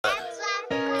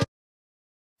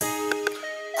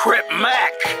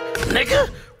Cripmac, nigga.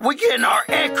 We getting our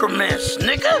increments,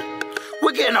 nigga.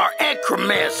 We getting our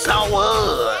increments on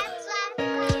hood.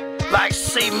 Like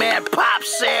CMAN Pop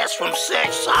says from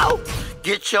Sexo,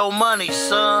 get your money,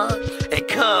 son, and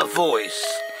cut voice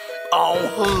on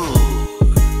hood.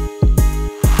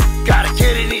 Gotta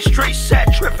get in these streets,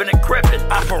 set trippin' and crippin'.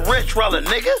 I'm a rich roller,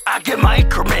 nigga, I get my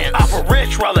increments. I'm a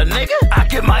rich roller, nigga, I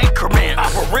get my increments.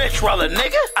 I'm a rich roller,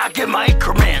 nigga, I get my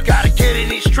increments. Gotta get in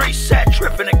these streets, set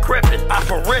trippin' and crippin'. I'm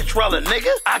a rich roller,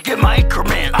 nigga, I get my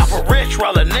increments. I'm a rich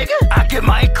roller, nigga, I get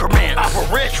my increments. I'm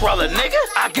a rich roller, nigga,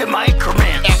 I get my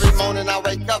increments. Every morning I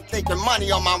wake up thinking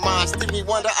money on my mind. Stevie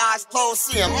Wonder eyes closed,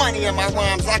 seeing money in my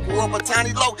rhymes. I grew up a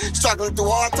tiny low, struggling through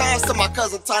hard times till my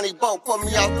cousin Tiny Boat put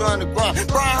me out there on the ground.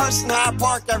 Brian Hurst and Hyde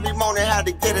Park every morning had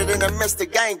to get it in the midst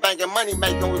of gang banging. Money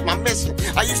making was my mission.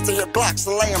 I used to hit blocks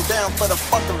and lay them down for the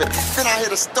fuck of it. Then I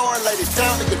hit a store and laid it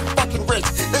down to get fucking rich.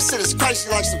 This shit is crazy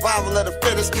like survival of the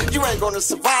fittest. You ain't gonna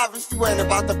survive if you ain't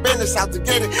about the business out to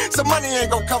get it. So money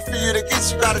ain't gonna come for you to get,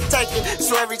 you gotta take it.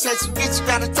 So every chance you get, you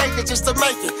gotta take it just to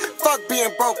make it. Fuck being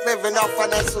broke, living off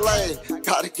financial aid.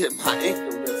 Gotta get my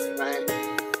increments, man.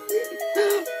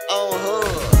 On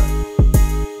hood.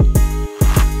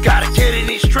 Gotta get in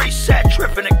these streets, set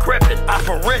trippin' and crippin'. I'm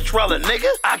a rich roller, nigga,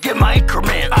 I get my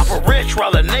increments. I'm a rich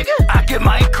roller, nigga, I get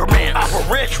my increments. I'm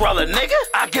a rich roller, nigga,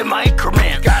 I get my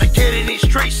increments. Gotta get in these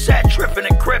streets, set trippin'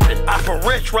 and crippin'. I'm a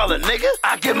rich roller, nigga,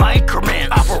 I get my increments.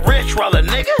 I'm a rich roller,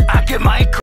 nigga, I get my increments.